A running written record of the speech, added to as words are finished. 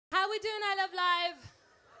we doing, I Love Live?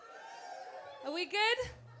 Are we good?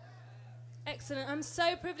 Excellent. I'm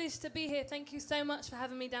so privileged to be here. Thank you so much for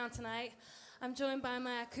having me down tonight. I'm joined by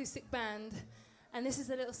my acoustic band, and this is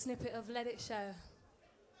a little snippet of Let It Show.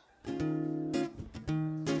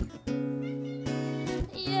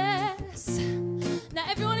 Yes. Now,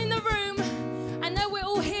 everyone in the room, I know we're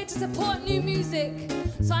all here to support new music,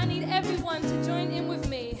 so I need everyone to join in with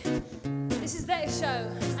me. This is Let It Show.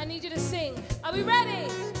 I need you to sing. Are we ready?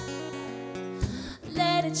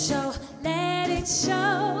 Let it show, let it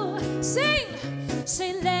show. Sing!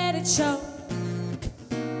 Say let it show.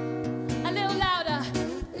 A little louder.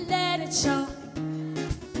 Let it show.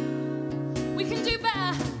 We can do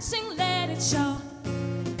better. Sing let it show.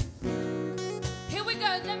 Here we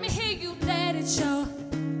go, let me hear you. Let it show.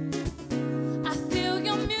 I feel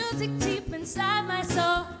your music deep inside my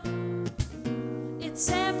soul. It's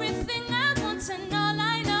everything I want and all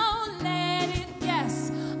I know. Let it, yes.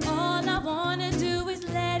 All I wanna do is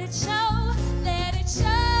let it show. Let it show.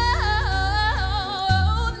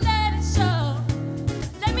 Let it show.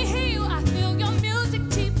 Let me hear you. I feel your music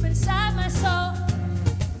deep inside my soul.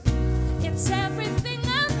 It's everything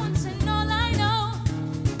I want and all I know.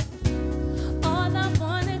 All I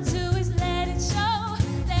wanna do is let it show.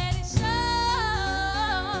 Let it show.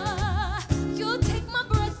 You take my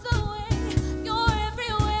breath away. You're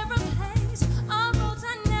everywhere I place. All roads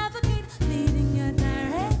I navigate, leading your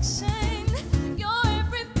direction. You're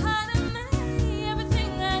every part of me.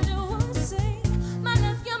 Everything I do or say. My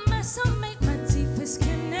love, you're my soulmate, my deepest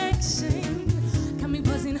connection. Got me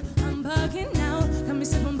buzzing, I'm bugging out. Got me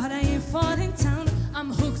sipping, but I ain't falling down.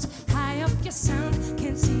 I'm hooked, high up your sound.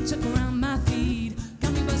 Can't seem to ground my feet.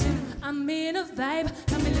 Got me buzzing, I'm in a vibe.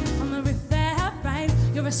 Got me living from a riff that right.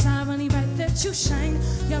 You're a irony right that you shine.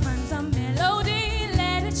 Your rhymes are melody,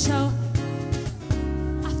 let it show.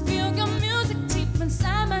 I feel your music deep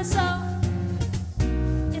inside my soul.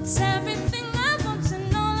 It's everything I want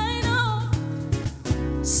and all I know.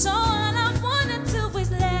 So all I wanna do is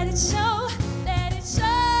let it show. Let it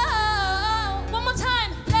show. One more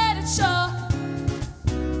time, let it show.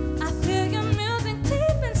 I feel your music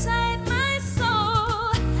deep inside my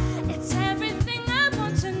soul. It's everything I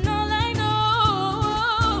want and all I know.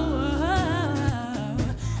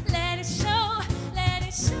 Let it show, let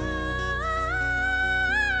it show.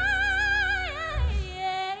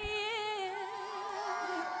 Yeah, yeah.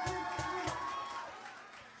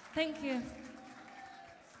 Thank you.